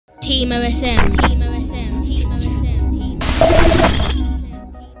Team OSM. Team OSM. Team OSM. Team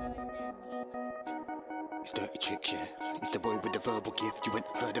It's Dirty Tricks, yeah. It's the boy with the verbal gift. You ain't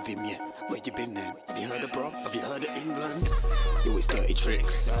heard of him yet. Where you been then? Have you heard of Brum? Have you heard of England? Yo, it's Dirty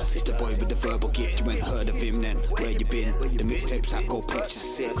Tricks. It's the boy with the verbal gift. You ain't heard of him then. Where you been? The mixtapes out, go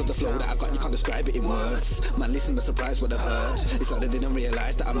purchase it. Cause the flow that I got, you can't describe it in words. Man, listen, the surprise what I heard. It's like they didn't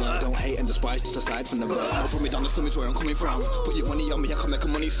realise that I'm don't hate and despise, just aside from the verb. I'll put me down the stomach's where I'm coming from. Put your money on me, I can make a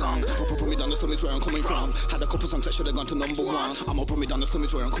money song. Put me down the stomach's where I'm coming from. Had a couple songs that should've gone to #1. I'ma put me down the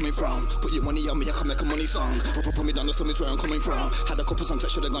stomach's where I'm coming from. Put your money on me, I can make a money song. Put me down the stomach's where I'm coming from. Had a couple songs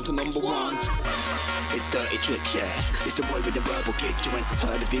that should've gone to #1. It's Dirty Tricks, yeah. It's the boy with the verbal gift. You ain't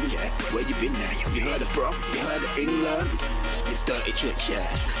heard of him yet. Where you been there? Have you heard of Brum? Have you heard of England? It's Dirty Tricks, yeah.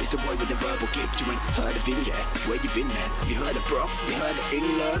 It's the boy with the verbal gift. You ain't heard of him yet. Where you been there? Have you heard of Brum? Have you heard of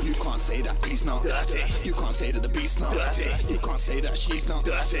England? You can't say that he's not dirty. You can't say that the beast's not dirty. You can't say that she's not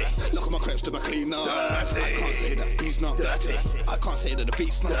dirty. Look at my crepes to my cleaner. Dirty. I can't say that he's not dirty. I can't say that the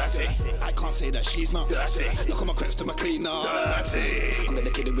beast's not dirty. I can't say that she's not dirty. Look at my crepes to my cleaner. Dirty. I'm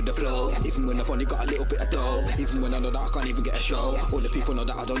gonna kill it with the flow. Even when I've only got a little bit of dough. Even when I know that I can't even get a show. All the people know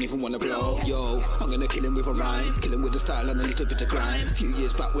that I don't even wanna blow. Yo, I'm gonna kill him with a rhyme. Kill him with the style and a little bit of grime. A few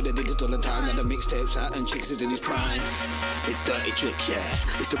years back when I did it all the time. And the mixtapes out and Chicks is in his prime. It's Dirty Tricks,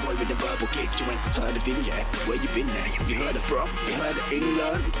 yeah. It's the boy with the verbal gift. You ain't heard of him yet. Where you been there? Have you heard of Brum? Have you heard of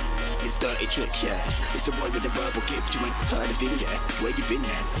England? It's Dirty Tricks, yeah. It's the boy with the verbal gift. You ain't heard of him yet. Where you been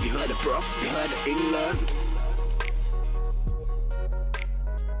there? Have you heard of Brum? Have you heard of England?